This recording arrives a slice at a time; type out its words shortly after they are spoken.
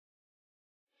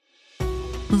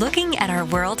Looking at our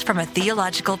world from a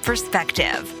theological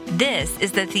perspective. This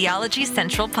is the Theology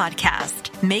Central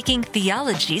Podcast, making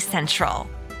theology central.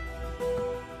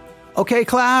 Okay,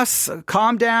 class,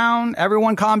 calm down.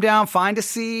 Everyone calm down. Find a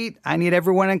seat. I need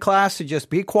everyone in class to just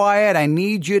be quiet. I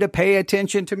need you to pay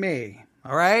attention to me.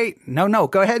 All right? No.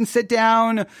 Go ahead and sit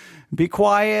down. Be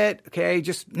quiet. Okay?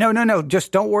 No.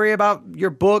 Just don't worry about your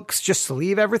books. Just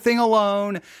leave everything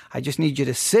alone. I just need you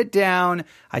to sit down.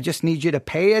 I just need you to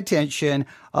pay attention.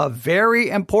 A very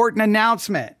important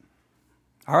announcement.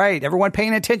 All right. Everyone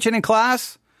paying attention in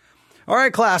class? All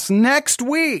right, class. Next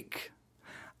week,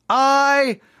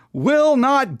 I will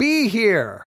not be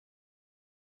here.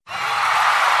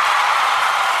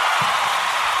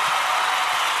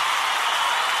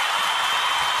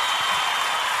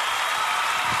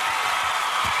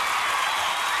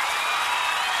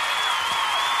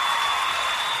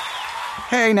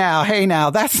 Hey now,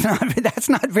 that's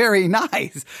not very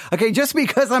nice. Okay, just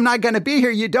because I'm not going to be here,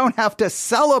 you don't have to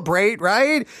celebrate,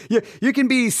 right? You can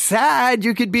be sad,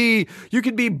 you could be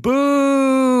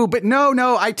boo, but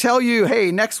no, I tell you,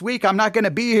 hey, next week I'm not going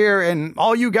to be here and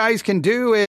all you guys can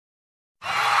do is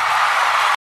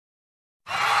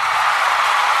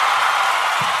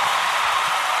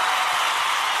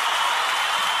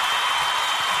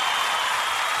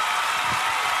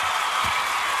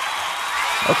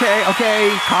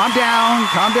Okay, calm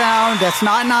down. That's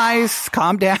not nice.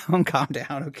 Calm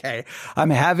down. Okay. I'm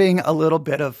having a little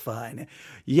bit of fun.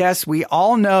 Yes, we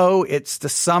all know it's the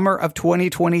summer of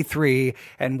 2023,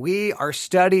 and we are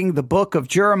studying the book of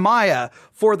Jeremiah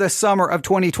for the summer of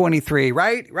 2023,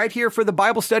 right? Right here for the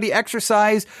Bible study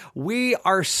exercise, we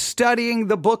are studying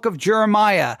the book of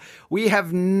Jeremiah. We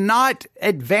have not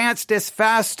advanced as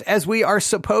fast as we are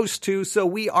supposed to, so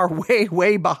we are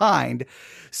way behind.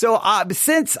 So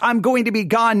since I'm going to be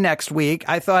gone next week,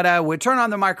 I thought I would turn on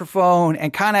the microphone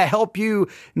and kind of help you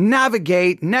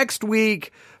navigate next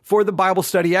week for the Bible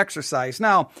study exercise.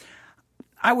 Now,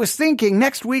 I was thinking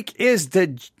next week is the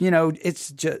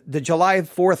July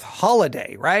 4th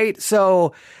holiday, right?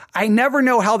 So I never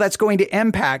know how that's going to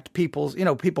impact people's,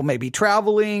 people may be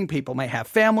traveling, people may have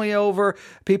family over,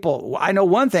 I know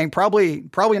one thing, probably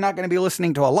not going to be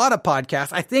listening to a lot of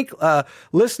podcasts. I think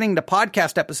listening to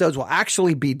podcast episodes will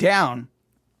actually be down.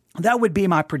 That would be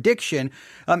my prediction.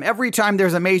 Every time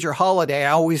there's a major holiday,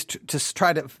 I always just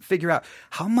try to figure out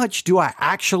how much do I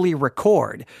actually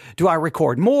record? Do I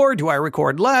record more? Do I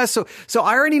record less? So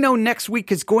I already know next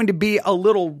week is going to be a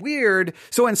little weird.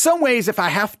 So in some ways, if I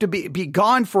have to be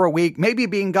gone for a week, maybe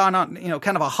being gone on,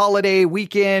 kind of a holiday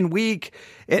week,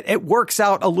 it works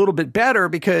out a little bit better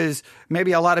because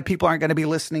maybe a lot of people aren't going to be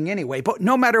listening anyway. But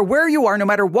no matter where you are, no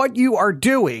matter what you are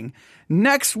doing,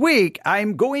 next week,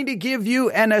 I'm going to give you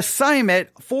an assignment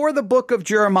for the book of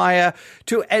Jeremiah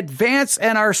to advance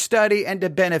in our study and to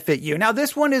benefit you. Now,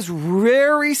 this one is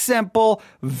very simple,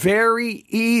 very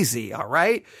easy, all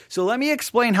right? So let me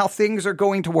explain how things are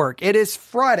going to work. It is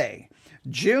Friday,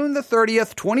 June the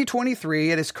 30th,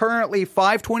 2023. It is currently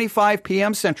 5:25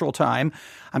 p.m. Central Time.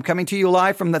 I'm coming to you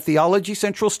live from the Theology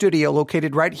Central studio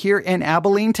located right here in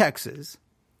Abilene, Texas.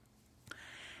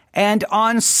 And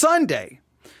on Sunday,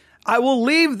 I will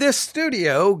leave this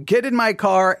studio, get in my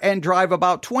car, and drive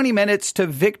about 20 minutes to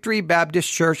Victory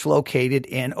Baptist Church located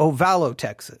in Ovalo,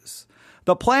 Texas.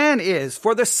 The plan is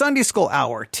for the Sunday school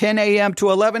hour, 10 a.m.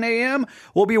 to 11 a.m.,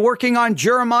 we'll be working on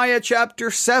Jeremiah chapter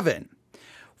 7.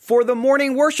 For the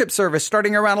morning worship service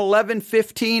starting around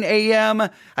 11:15 a.m.,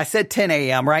 I said 10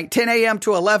 a.m., right? 10 a.m.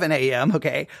 to 11 a.m.,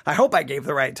 okay? I hope I gave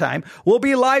the right time. We'll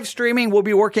be live streaming. We'll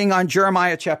be working on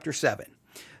Jeremiah chapter 7.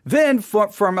 Then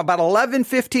from about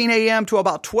 11:15 a.m. to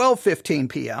about 12:15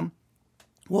 p.m.,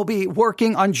 we'll be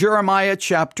working on Jeremiah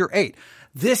chapter 8.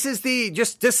 This is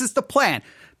the plan.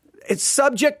 It's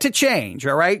subject to change,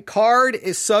 all right? Card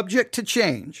is subject to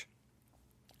change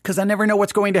because I never know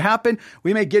what's going to happen.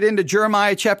 We may get into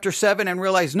Jeremiah chapter 7 and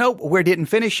realize, nope, we didn't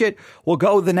finish it. We'll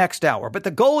go the next hour. But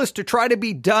the goal is to try to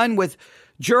be done with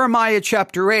Jeremiah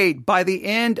chapter 8 by the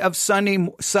end of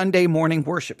Sunday morning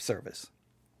worship service.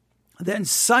 Then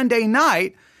Sunday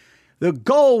night, the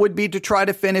goal would be to try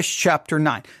to finish chapter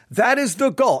 9. That is the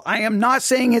goal. I am not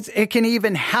saying it can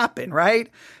even happen, right?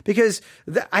 Because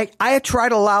I try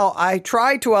to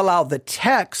allow the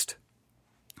text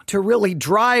to really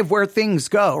drive where things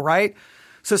go, right?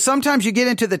 So sometimes you get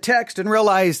into the text and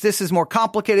realize this is more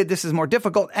complicated, this is more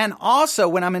difficult. And also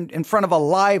when I'm in front of a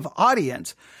live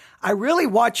audience, I really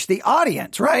watch the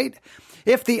audience, right?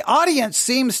 If the audience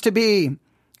seems to be,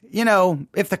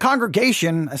 if the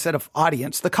congregation, instead of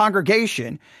audience, the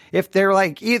congregation, if they're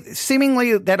like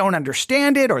seemingly they don't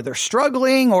understand it or they're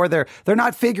struggling or they're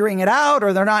not figuring it out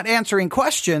or they're not answering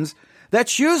questions,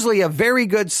 that's usually a very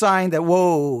good sign that,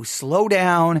 whoa, slow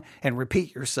down and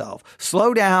repeat yourself.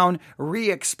 Slow down,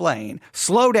 re-explain,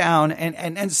 slow down.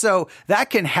 And so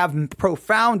that can have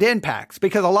profound impacts,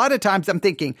 because a lot of times I'm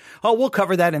thinking, oh, we'll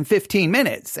cover that in 15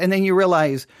 minutes. And then you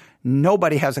realize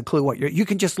nobody has a clue you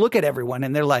can just look at everyone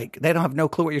and they're like, they don't have no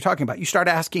clue what you're talking about. You start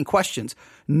asking questions.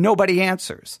 Nobody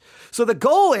answers. So the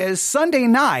goal is Sunday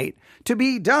night to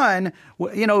be done,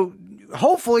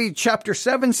 hopefully chapter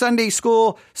 7 Sunday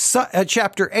school,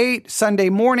 chapter 8 Sunday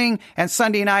morning, and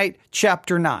Sunday night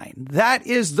chapter 9. That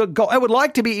is the goal. I would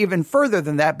like to be even further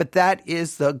than that, but that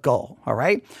is the goal. All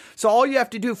right. So all you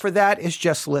have to do for that is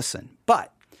just listen.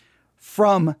 But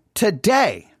from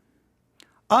today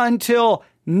until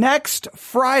next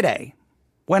Friday,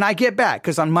 when I get back,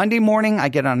 because on Monday morning I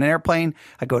get on an airplane,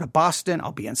 I go to Boston,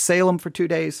 I'll be in Salem for 2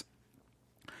 days.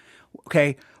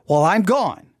 Okay. Well, I'm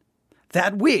gone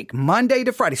that week, Monday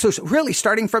to Friday. So really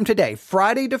starting from today,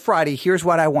 Friday to Friday, here's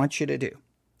what I want you to do.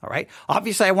 All right.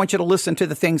 Obviously, I want you to listen to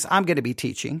the things I'm going to be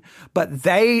teaching, but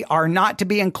they are not to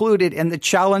be included in the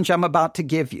challenge I'm about to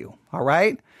give you. All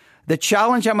right. The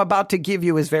challenge I'm about to give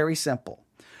you is very simple.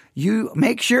 You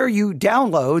make sure you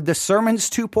download the Sermons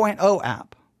 2.0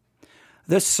 app.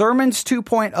 The Sermons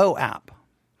 2.0 app.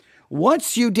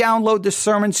 Once you download the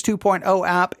Sermons 2.0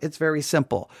 app, it's very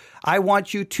simple. I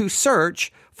want you to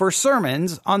search for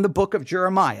sermons on the book of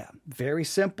Jeremiah. Very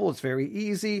simple. It's very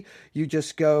easy. You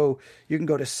can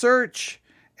go to search,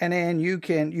 and then you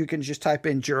can just type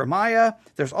in Jeremiah.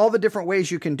 There's all the different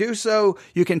ways you can do so.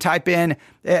 You can type in,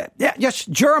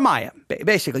 Jeremiah.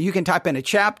 Basically, you can type in a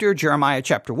chapter, Jeremiah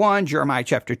chapter 1, Jeremiah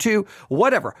chapter 2,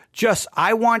 whatever.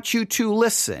 I want you to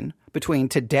listen between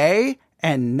today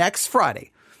and next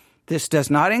Friday. This does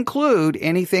not include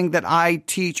anything that I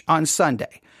teach on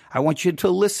Sunday. I want you to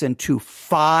listen to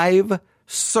 5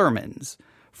 sermons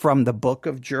from the book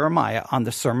of Jeremiah on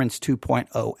the Sermons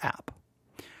 2.0 app.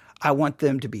 I want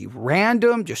them to be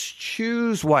random. Just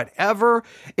choose whatever.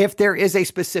 If there is a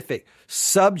specific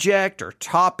subject or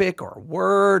topic or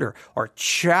word or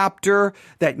chapter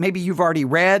that maybe you've already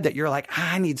read that you're like,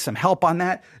 I need some help on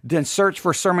that, then search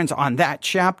for sermons on that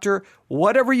chapter.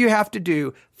 Whatever you have to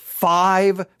do,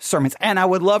 5 sermons. And I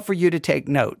would love for you to take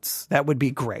notes. That would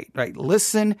be great, right?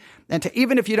 Listen. And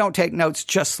even if you don't take notes,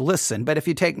 just listen. But if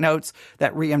you take notes,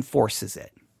 that reinforces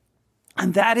it.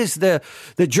 And that is the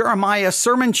Jeremiah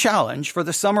Sermon Challenge for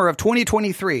the summer of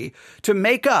 2023 to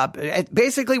make up.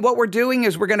 Basically, what we're doing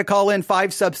is we're going to call in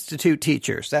 5 substitute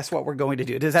teachers. That's what we're going to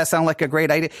do. Does that sound like a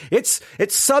great idea? It's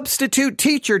Substitute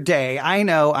Teacher Day. I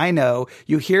know.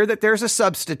 You hear that there's a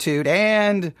substitute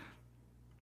and...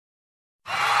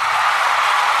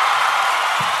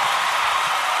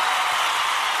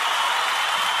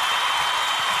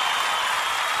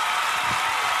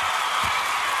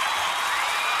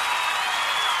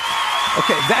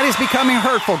 Okay, that is becoming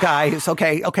hurtful, guys.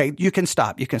 Okay, you can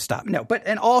stop. No, but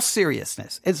in all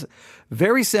seriousness, it's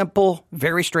very simple,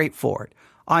 very straightforward.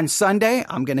 On Sunday,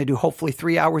 I'm going to do hopefully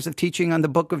 3 hours of teaching on the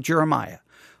book of Jeremiah.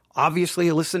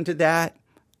 Obviously, listen to that,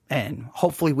 and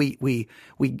hopefully we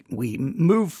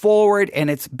move forward, and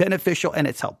it's beneficial and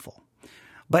it's helpful.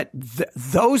 But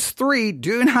those 3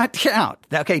 do not count.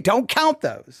 Okay, don't count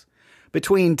those.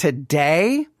 Between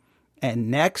today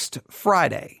and next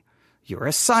Friday, your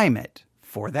assignment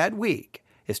for that week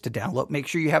is to make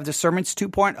sure you have the Sermons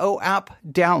 2.0 app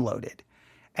downloaded,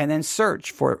 and then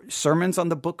search for sermons on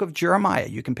the book of Jeremiah.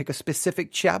 You can pick a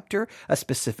specific chapter, a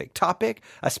specific topic,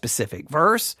 a specific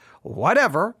verse,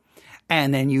 whatever,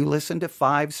 and then you listen to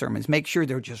 5 sermons. Make sure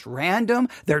they're just random.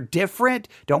 They're different.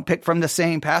 Don't pick from the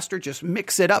same pastor. Just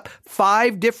mix it up.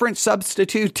 5 different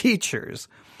substitute teachers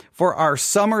for our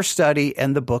summer study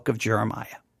in the book of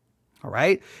Jeremiah. All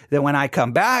right. Then when I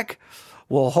come back,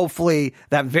 we'll hopefully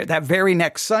that very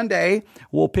next Sunday,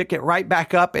 we'll pick it right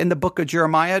back up in the book of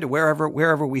Jeremiah to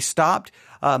wherever we stopped.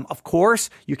 Of course,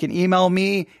 you can email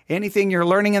me anything you're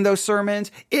learning in those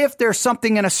sermons. If there's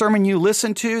something in a sermon you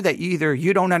listen to that either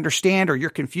you don't understand or you're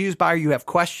confused by or you have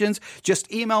questions,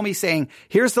 just email me saying,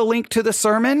 here's the link to the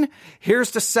sermon.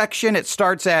 Here's the section. It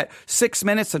starts at 6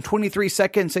 minutes and 23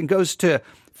 seconds and goes to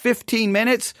 15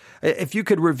 minutes. If you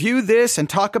could review this and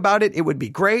talk about it, it would be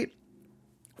great.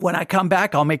 When I come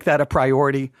back, I'll make that a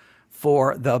priority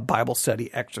for the Bible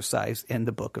study exercise in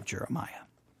the book of Jeremiah.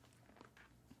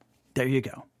 There you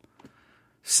go.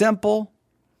 Simple,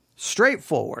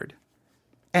 straightforward.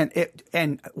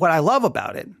 And what I love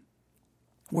about it,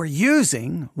 we're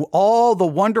using all the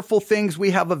wonderful things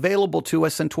we have available to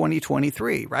us in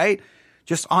 2023, right?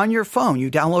 Just on your phone, you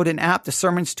download an app, the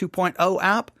Sermons 2.0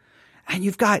 app, and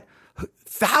you've got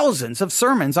thousands of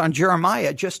sermons on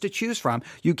Jeremiah just to choose from.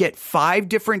 You get 5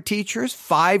 different teachers,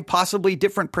 5 possibly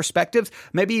different perspectives,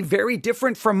 maybe very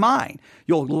different from mine.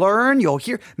 You'll learn, you'll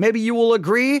hear, maybe you will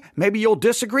agree, maybe you'll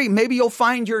disagree, maybe you'll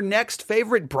find your next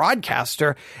favorite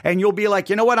broadcaster and you'll be like,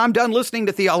 you know what, I'm done listening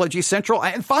to Theology Central,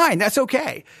 and fine, that's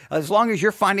okay. As long as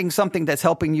you're finding something that's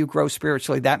helping you grow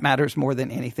spiritually, that matters more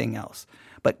than anything else.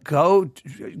 But go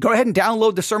ahead and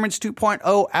download the Sermons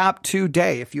 2.0 app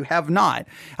today if you have not.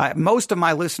 Most of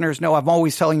my listeners know I'm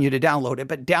always telling you to download it,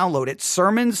 but download it.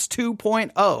 Sermons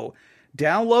 2.0.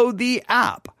 Download the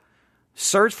app.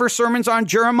 Search for sermons on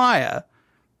Jeremiah.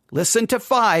 Listen to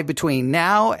 5 between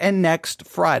now and next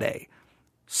Friday.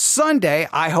 Sunday,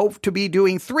 I hope to be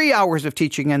doing 3 hours of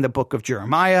teaching in the book of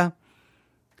Jeremiah,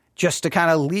 just to kind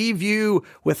of leave you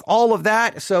with all of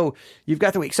that. So you've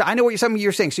got the week. So I know what some of you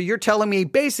are saying. So you're telling me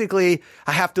basically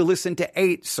I have to listen to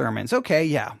 8 sermons. Okay,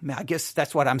 yeah, I guess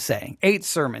that's what I'm saying. 8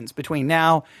 sermons between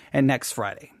now and next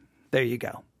Friday. There you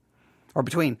go. Or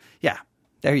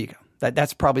there you go.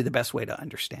 That's probably the best way to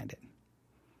understand it.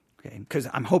 Okay, because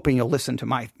I'm hoping you'll listen to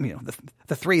my,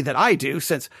 the 3 that I do,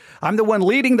 since I'm the one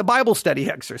leading the Bible study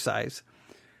exercise.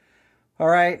 All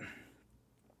right.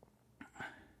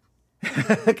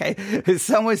 Okay.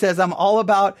 Someone says, I'm all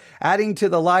about adding to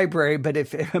the library, but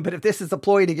if this is a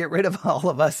ploy to get rid of all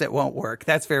of us, it won't work.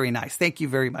 That's very nice. Thank you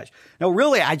very much. No,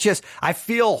 really, I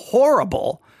feel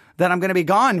horrible that I'm going to be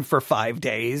gone for 5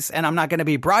 days and I'm not going to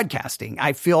be broadcasting.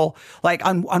 I feel like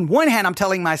on one hand, I'm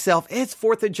telling myself it's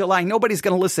 4th of July. Nobody's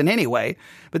going to listen anyway.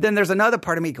 But then there's another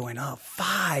part of me going,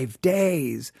 5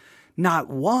 days, not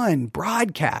one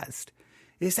broadcast.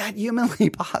 Is that humanly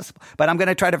possible? But I'm going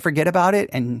to try to forget about it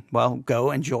and,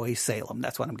 go enjoy Salem.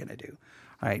 That's what I'm going to do.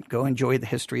 All right. Go enjoy the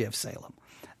history of Salem.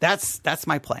 That's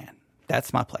my plan.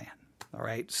 That's my plan. All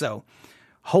right. So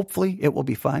hopefully it will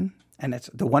be fun. And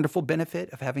that's the wonderful benefit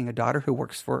of having a daughter who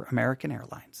works for American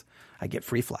Airlines. I get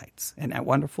free flights. Isn't that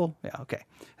wonderful? Yeah. Okay.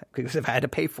 Because if I had to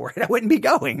pay for it, I wouldn't be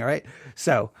going. All right.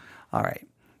 So, all right.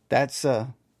 That's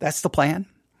the plan.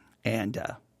 And,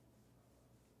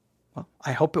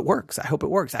 I hope it works.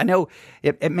 I know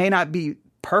it may not be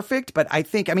perfect, but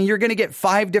you're going to get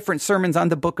 5 different sermons on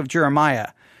the book of Jeremiah.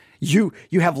 You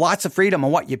have lots of freedom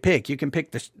on what you pick. You can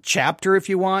pick the chapter if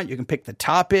you want. You can pick the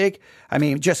topic.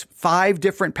 Just 5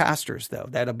 different pastors, though.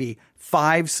 That'll be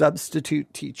 5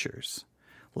 substitute teachers.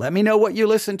 Let me know what you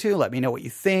listen to. Let me know what you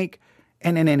think.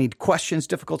 And then any questions,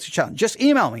 difficulties, challenges, just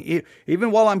email me.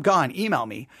 Even while I'm gone, email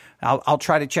me. I'll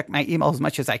try to check my email as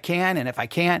much as I can. And if I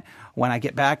can't, when I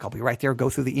get back, I'll be right there,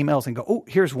 go through the emails and go, oh,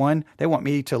 here's one. They want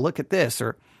me to look at this.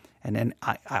 And then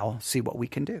I'll see what we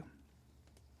can do.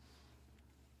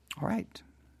 All right.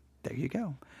 There you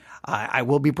go. I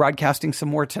will be broadcasting some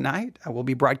more tonight. I will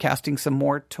be broadcasting some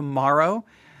more tomorrow.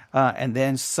 And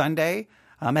then Sunday,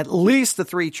 at least the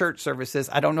 3 church services.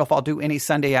 I don't know if I'll do any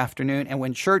Sunday afternoon. And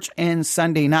when church ends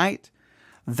Sunday night,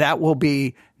 that will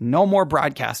be no more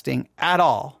broadcasting at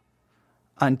all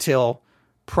until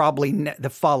probably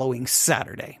the following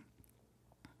Saturday.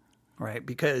 Right?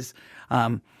 Because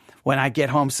when I get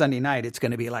home Sunday night, it's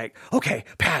going to be like, okay,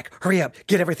 pack, hurry up,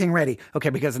 get everything ready. Okay,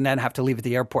 because then I have to leave at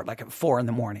the airport like at 4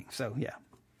 a.m. So, yeah.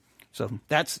 So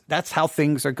that's how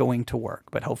things are going to work.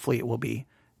 But hopefully it will be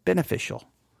beneficial.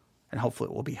 And hopefully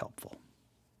it will be helpful.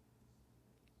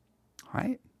 All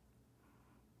right.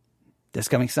 This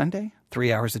coming Sunday,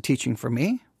 3 hours of teaching for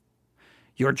me.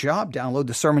 Your job, download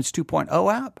the Sermons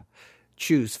 2.0 app.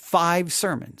 Choose 5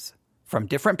 sermons from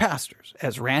different pastors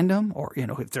as random, or,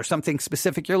 if there's something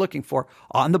specific you're looking for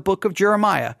on the book of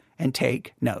Jeremiah, and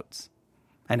take notes.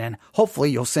 And then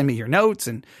hopefully you'll send me your notes.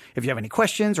 And if you have any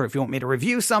questions, or if you want me to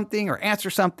review something or answer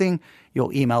something,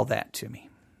 you'll email that to me.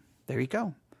 There you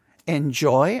go.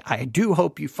 Enjoy. I do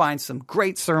hope you find some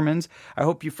great sermons. I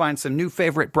hope you find some new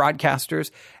favorite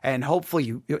broadcasters. And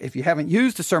hopefully, if you haven't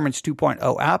used the Sermons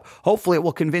 2.0 app, hopefully it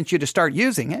will convince you to start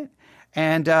using it.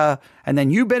 And then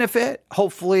you benefit.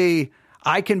 Hopefully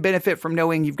I can benefit from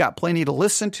knowing you've got plenty to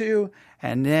listen to.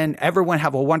 And then everyone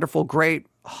have a wonderful, great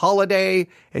holiday.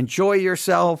 Enjoy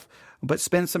yourself, but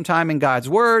spend some time in God's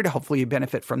Word. Hopefully you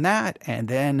benefit from that. And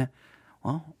then,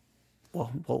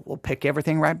 We'll pick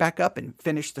everything right back up and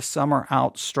finish the summer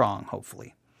out strong,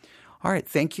 hopefully. All right,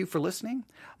 thank you for listening.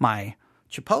 My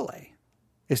Chipotle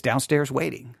is downstairs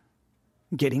waiting,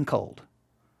 getting cold.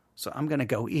 So I'm going to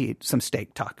go eat some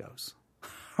steak tacos.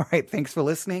 All right, thanks for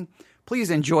listening. Please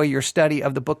enjoy your study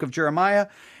of the book of Jeremiah.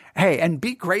 Hey, and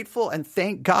be grateful and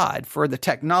thank God for the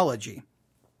technology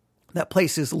that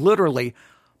places literally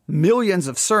millions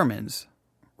of sermons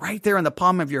right there in the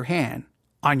palm of your hand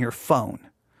on your phone.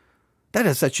 That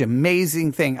is such an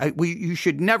amazing thing. You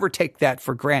should never take that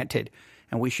for granted.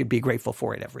 and we should be grateful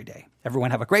for it every day.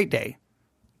 Everyone have a great day.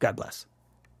 God bless.